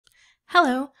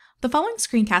Hello! The following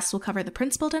screencast will cover the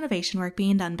principled innovation work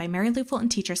being done by Mary Lou Fulton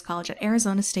Teachers College at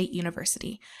Arizona State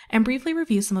University, and briefly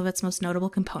review some of its most notable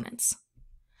components.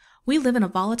 We live in a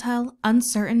volatile,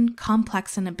 uncertain,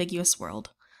 complex, and ambiguous world.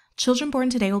 Children born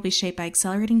today will be shaped by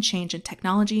accelerating change in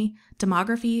technology,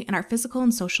 demography, and our physical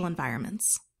and social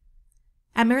environments.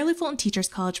 At Mary Lou Fulton Teachers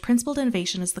College, principled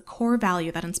innovation is the core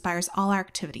value that inspires all our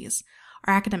activities,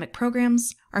 our academic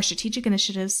programs, our strategic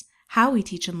initiatives, how we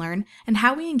teach and learn, and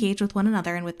how we engage with one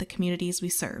another and with the communities we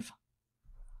serve.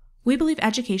 We believe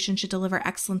education should deliver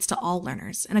excellence to all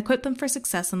learners and equip them for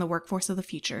success in the workforce of the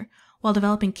future, while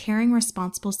developing caring,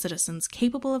 responsible citizens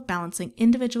capable of balancing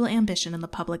individual ambition and the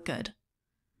public good.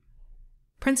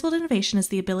 Principled innovation is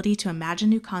the ability to imagine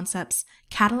new concepts,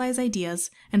 catalyze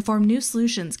ideas, and form new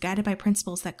solutions guided by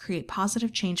principles that create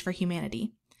positive change for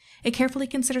humanity. It carefully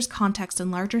considers context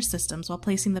and larger systems while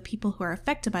placing the people who are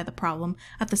affected by the problem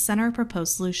at the center of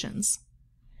proposed solutions.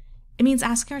 It means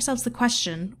asking ourselves the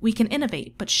question, we can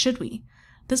innovate, but should we?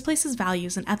 This places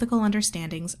values and ethical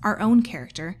understandings, our own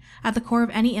character, at the core of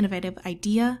any innovative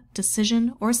idea,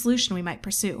 decision, or solution we might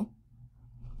pursue.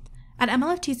 At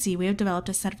MLFTC, we have developed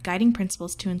a set of guiding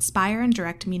principles to inspire and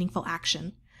direct meaningful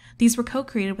action. These were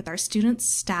co-created with our students,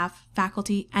 staff,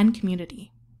 faculty, and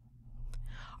community.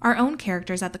 Our own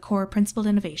character is at the core of principled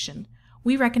innovation.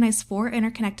 We recognize 4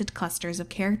 interconnected clusters of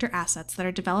character assets that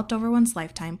are developed over one's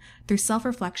lifetime through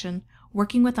self-reflection,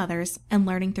 working with others, and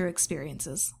learning through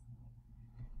experiences.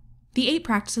 The 8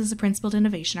 practices of principled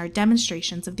innovation are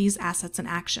demonstrations of these assets in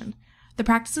action. The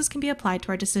practices can be applied to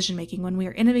our decision-making when we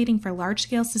are innovating for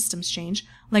large-scale systems change,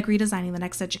 like redesigning the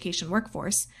next education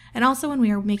workforce, and also when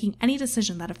we are making any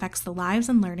decision that affects the lives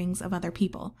and learnings of other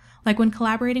people, like when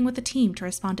collaborating with a team to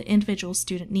respond to individual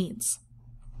student needs.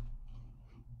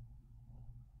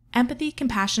 Empathy,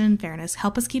 compassion, and fairness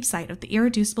help us keep sight of the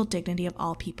irreducible dignity of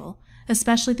all people,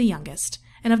 especially the youngest,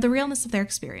 and of the realness of their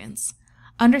experience.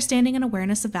 Understanding and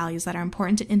awareness of values that are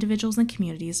important to individuals and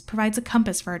communities provides a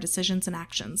compass for our decisions and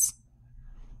actions.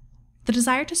 The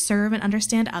desire to serve and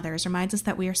understand others reminds us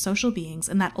that we are social beings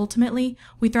and that ultimately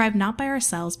we thrive not by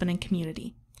ourselves but in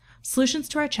community. Solutions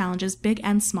to our challenges, big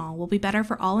and small, will be better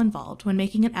for all involved when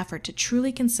making an effort to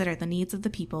truly consider the needs of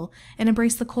the people and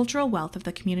embrace the cultural wealth of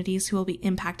the communities who will be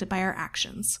impacted by our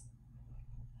actions.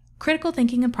 Critical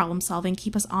thinking and problem solving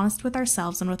keep us honest with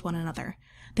ourselves and with one another.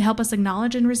 They help us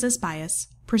acknowledge and resist bias,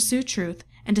 pursue truth,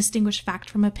 and distinguish fact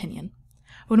from opinion.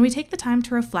 When we take the time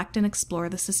to reflect and explore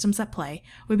the systems at play,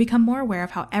 we become more aware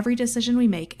of how every decision we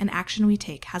make and action we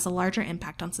take has a larger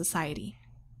impact on society.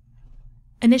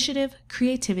 Initiative,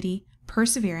 creativity,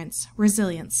 perseverance,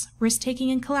 resilience,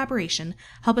 risk-taking, and collaboration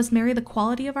help us marry the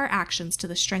quality of our actions to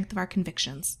the strength of our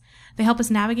convictions. They help us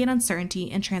navigate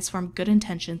uncertainty and transform good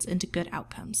intentions into good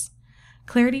outcomes.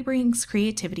 Clarity brings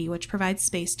creativity, which provides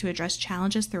space to address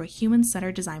challenges through a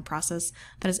human-centered design process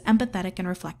that is empathetic and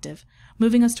reflective,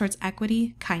 moving us towards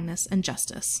equity, kindness, and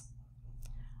justice.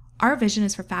 Our vision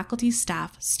is for faculty,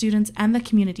 staff, students, and the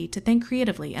community to think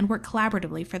creatively and work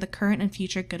collaboratively for the current and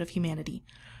future good of humanity.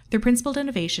 Through principled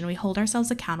innovation, we hold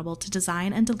ourselves accountable to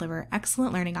design and deliver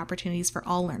excellent learning opportunities for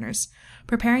all learners,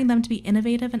 preparing them to be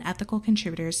innovative and ethical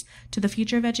contributors to the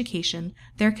future of education,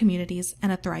 their communities,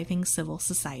 and a thriving civil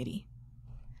society.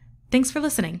 Thanks for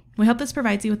listening. We hope this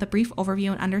provides you with a brief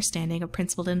overview and understanding of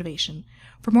principled innovation.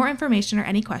 For more information or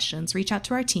any questions, reach out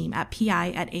to our team at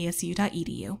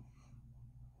pi@asu.edu.